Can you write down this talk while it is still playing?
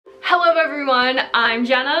everyone, I'm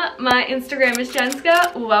Jenna. My Instagram is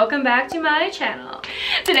Jenska. Welcome back to my channel.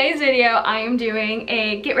 Today's video, I am doing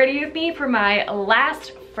a get ready with me for my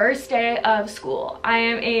first day of school. I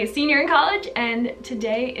am a senior in college and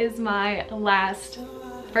today is my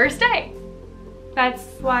first day. That's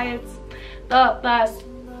why it's the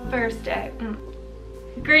first day.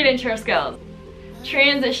 Great intro skills.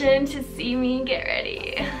 Transition to see me get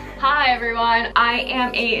ready. Hi everyone, I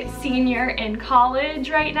am a senior in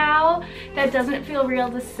college right now. That doesn't feel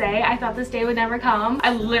real to say. I thought this day would never come.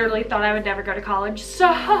 I literally thought I would never go to college. So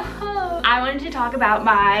I wanted to talk about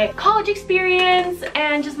my college experience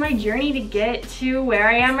and just my journey to get to where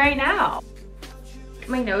I am right now.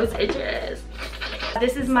 My nose itches.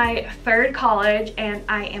 This is my third college and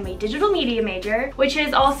I am a digital media major, which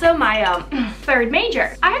is also my third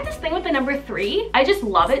major. I have this thing with the number 3. I just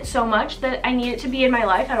love it so much that I need it to be in my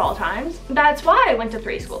life at all times. That's why I went to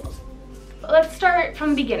 3 schools. Let's start from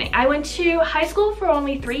the beginning. I went to high school for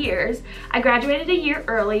only 3 years. I graduated a year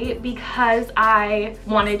early because I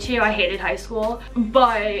wanted to. I hated high school.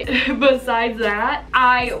 But besides that,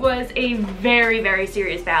 I was a very, very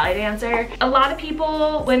serious ballet dancer. A lot of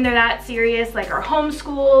people, when they're that serious, like are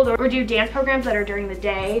homeschooled or do dance programs that are during the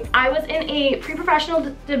day. I was in a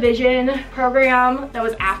pre-professional division program that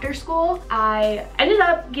was after school. I ended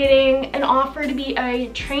up getting an offer to be a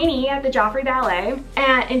trainee at the Joffrey Ballet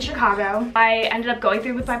in Chicago. I ended up going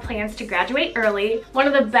through with my plans to graduate early. One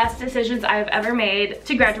of the best decisions I've ever made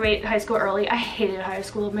to graduate high school early. I hated high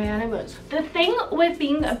school, man. It was. The thing with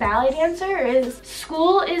being a ballet dancer is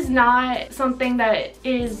school is not something that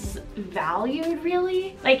is valued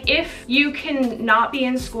really. Like if you can not be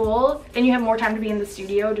in school, then you have more time to be in the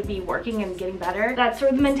studio to be working and getting better. That's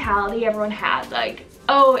sort of the mentality everyone had. Like,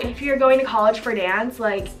 oh, if you're going to college for dance,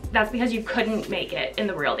 like that's because you couldn't make it in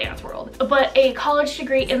the real dance world. But a college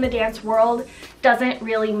degree in the dance world doesn't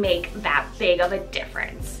really make that big of a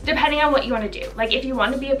difference, depending on what you want to do. Like if you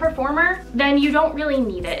want to be a performer, then you don't really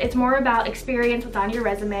need it. It's more about experience, what's on your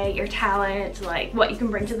resume, your talent, like what you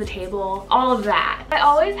can bring to the table, all of that. I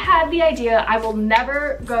always had the idea I will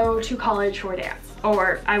never go to college for dance,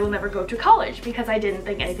 or I will never go to college because I didn't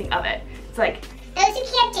think anything of it. It's like, those who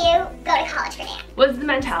can't do, go to college for dance. Was the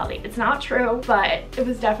mentality. It's not true, but it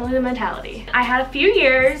was definitely the mentality. I had a few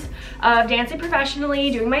years of dancing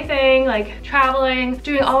professionally, doing my thing, like traveling,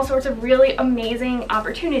 doing all sorts of really amazing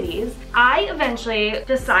opportunities. I eventually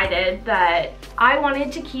decided that I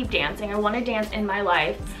wanted to keep dancing. I wanted to dance in my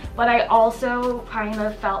life, but I also kind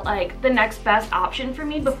of felt like the next best option for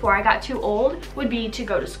me before I got too old would be to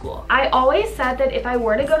go to school. I always said that if I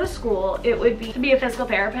were to go to school, it would be to be a physical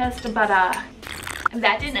therapist, but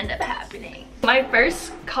that didn't end up happening. My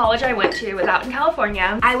first college I went to was out in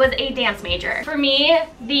California. I was a dance major. For me,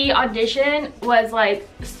 the audition was like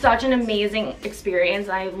such an amazing experience.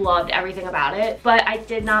 I loved everything about it, but I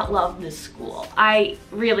did not love the school. I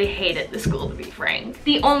really hated the school, to be frank.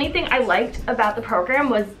 The only thing I liked about the program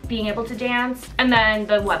was being able to dance and then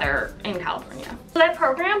the weather in California. So that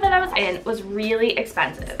program that I was in was really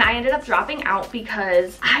expensive. I ended up dropping out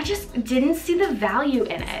because I just didn't see the value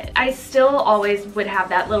in it. I still always would have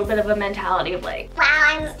that little bit of a mentality of like, wow,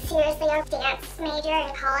 I'm seriously a dance major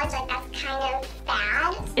in college, like that's kind of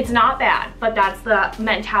bad. It's not bad, but that's the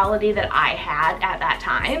mentality that I had at that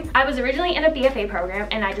time. I was originally in a BFA program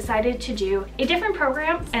and I decided to do a different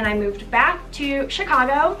program and I moved back to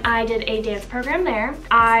Chicago. I did a dance program there.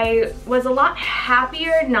 I was a lot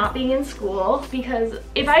happier not being in school because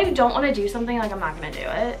if I don't want to do something, like I'm not gonna do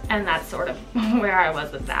it, and that's sort of where I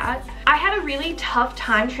was with that. I had a really tough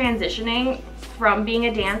time transitioning from being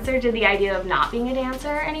a dancer to the idea of not being a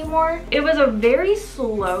dancer anymore. It was a very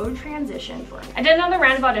slow transition for me. I did another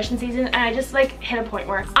round of audition season and I just like hit a point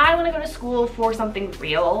where I want to go to school for something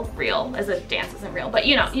real, as if dance isn't real, but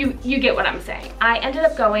you know, you get what I'm saying. I ended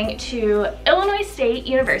up going to Illinois State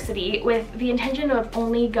University with the intention of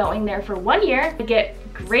only going there for 1 year to get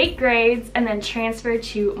great grades and then transfer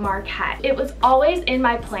to Marquette. It was always in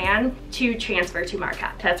my plan to transfer to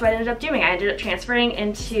Marquette. That's what I ended up doing. I ended up transferring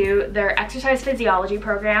into their exercise physiology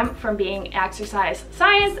program from being exercise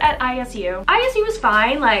science at ISU. ISU was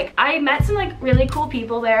fine. Like I met some like really cool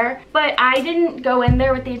people there, but I didn't go in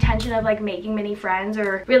there with the intention of like making many friends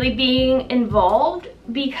or really being involved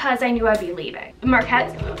because I knew I'd be leaving.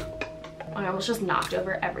 Marquette, I almost just knocked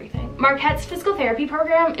over everything. Marquette's physical therapy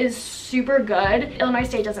program is super good. Illinois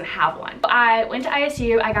State doesn't have one. I went to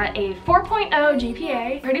ISU, I got a 4.0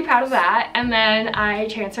 GPA, pretty proud of that, and then I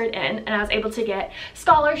transferred in and I was able to get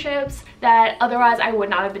scholarships that otherwise I would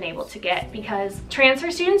not have been able to get, because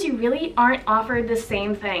transfer students, you really aren't offered the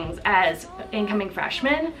same things as incoming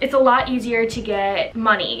freshmen. It's a lot easier to get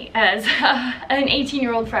money as an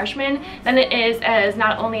 18-year-old freshman than it is as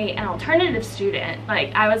not only an alternative student,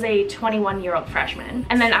 like I was a 21-year-old freshman,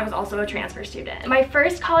 and then I was also a transfer student. My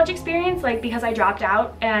first college experience, like because I dropped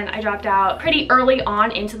out, and I dropped out pretty early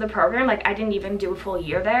on into the program, like I didn't even do a full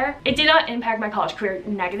year there. It did not impact my college career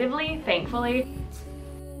negatively, thankfully.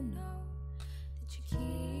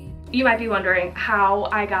 You might be wondering how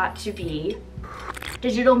I got to be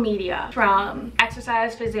digital media from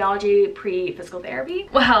exercise physiology pre-physical therapy.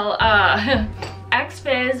 Well,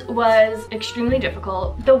 Ex-Phys was extremely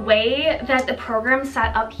difficult. The way that the program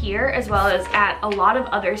set up here, as well as at a lot of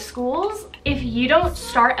other schools, if you don't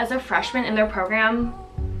start as a freshman in their program,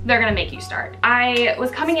 they're gonna make you start. I was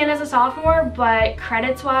coming in as a sophomore, but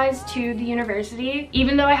credits-wise to the university,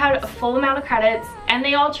 even though I had a full amount of credits and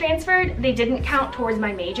they all transferred, they didn't count towards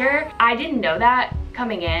my major. I didn't know that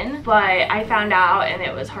coming in, but I found out and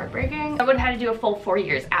it was heartbreaking. I would have had to do a full 4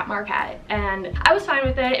 years at Marquette, and I was fine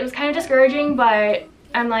with it. It was kind of discouraging, but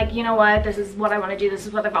I'm like, you know what? This is what I want to do. This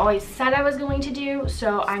is what I've always said I was going to do,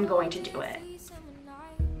 so I'm going to do it.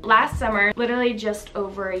 Last summer, literally just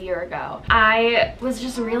over a year ago, I was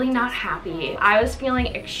just really not happy. I was feeling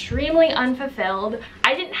extremely unfulfilled.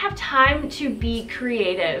 I didn't have time to be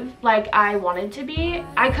creative like I wanted to be.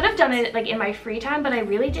 I could have done it like in my free time, but I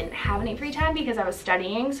really didn't have any free time because I was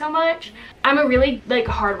studying so much. I'm a really like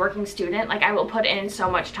hardworking student. Like I will put in so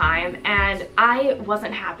much time, and I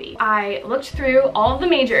wasn't happy. I looked through all of the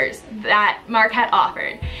majors that Marquette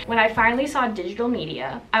offered. When I finally saw digital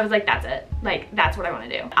media, I was like, that's it. Like, that's what I want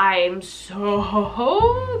to do. I'm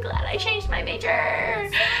so glad I changed my major.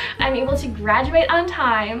 I'm able to graduate on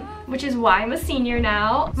time, which is why I'm a senior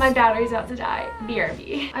now. My battery's about to die.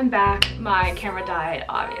 BRB. I'm back. My camera died,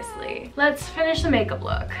 obviously. Let's finish the makeup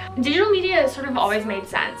look. Digital media sort of always made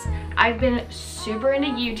sense. I've been super into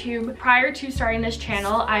YouTube. Prior to starting this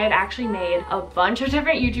channel, I had actually made a bunch of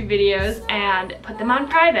different YouTube videos and put them on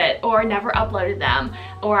private or never uploaded them,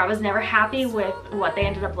 or I was never happy with what they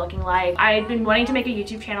ended up looking like. I had been wanting to make a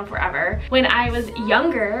YouTube channel forever. When I was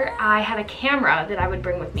younger, I had a camera that I would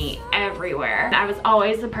bring with me everywhere. I was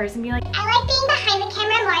always the person being like, I like being behind the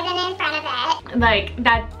camera more than in front of it. Like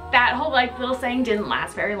that whole like little saying didn't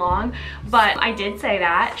last very long, but I did say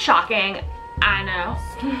that. Shocking. I know.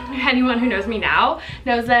 Anyone who knows me now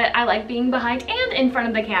knows that I like being behind and in front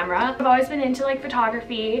of the camera. I've always been into like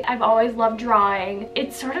photography. I've always loved drawing.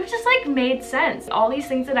 It sort of just like made sense. All these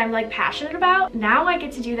things that I'm like passionate about, now I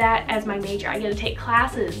get to do that as my major. I get to take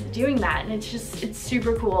classes doing that, and it's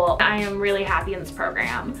super cool. I am really happy in this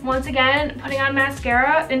program. Once again, putting on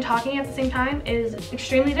mascara and talking at the same time is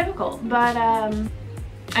extremely difficult, but I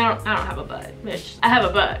don't have a butt, which I have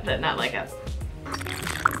a butt, but not like a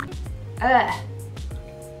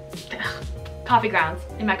coffee grounds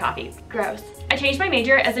in my coffee. Gross. I changed my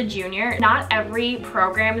major as a junior. Not every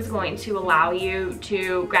program is going to allow you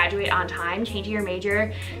to graduate on time, changing your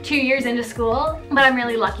major 2 years into school, but I'm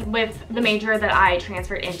really lucky with the major that I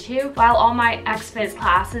transferred into. While all my Ex-Phys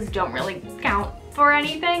classes don't really count for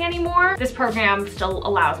anything anymore, this program still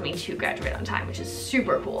allows me to graduate on time, which is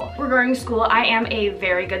super cool. Regarding school, I am a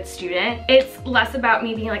very good student. It's less about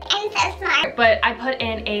me being like, I'm so smart, but I put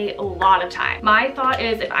in a lot of time. My thought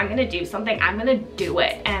is, if I'm gonna do something, I'm gonna do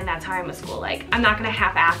it, and that's how I'm with school. Like, I'm not gonna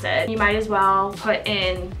half-ass it. You might as well put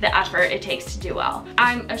in the effort it takes to do well.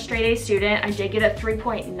 I'm a straight A student. I did get a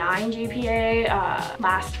 3.9 GPA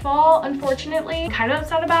last fall, unfortunately. Kind of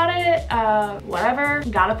upset about it. Whatever.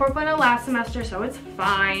 Got a 4.0 last semester, so it's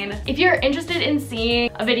fine. If you're interested in seeing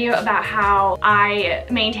a video about how I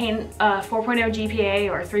maintain a 4.0 GPA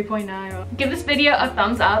or 3.9, give this video a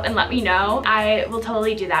thumbs up and let me know. I will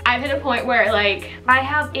totally do that. I've hit a point where like I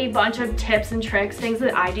have a bunch of tips and tricks, things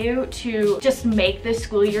that I do to just make this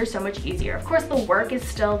school year so much easier. Of course, the work is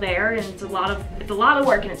still there, and it's a lot of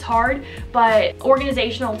work and it's hard, but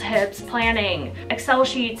organizational tips, planning, Excel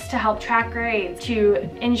sheets to help track grades, to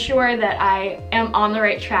ensure that I am on the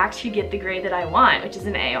right track to get the grade that I want, which is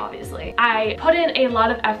an A, obviously. I put in a lot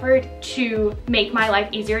of effort to make my life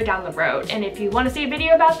easier down the road, and if you want to see a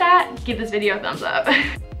video about that, give this video a thumbs up.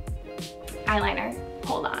 Eyeliner,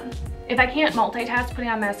 hold on. If I can't multitask putting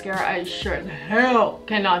on mascara, I sure as hell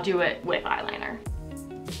cannot do it with eyeliner.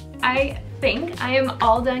 I think I am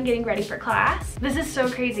all done getting ready for class. This is so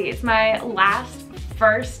crazy. It's my last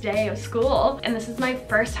first day of school, and this is my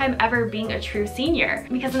first time ever being a true senior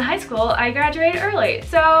because in high school I graduated early.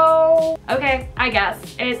 So okay, I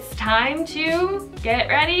guess it's time to get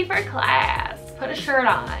ready for class. Put a shirt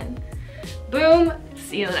on. Boom.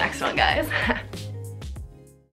 See you in the next one, guys.